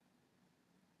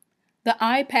The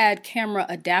iPad camera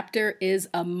adapter is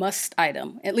a must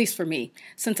item, at least for me,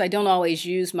 since I don't always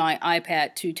use my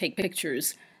iPad to take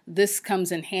pictures. This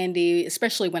comes in handy,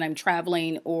 especially when I'm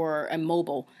traveling or I'm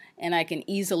mobile, and I can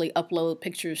easily upload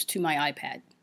pictures to my iPad.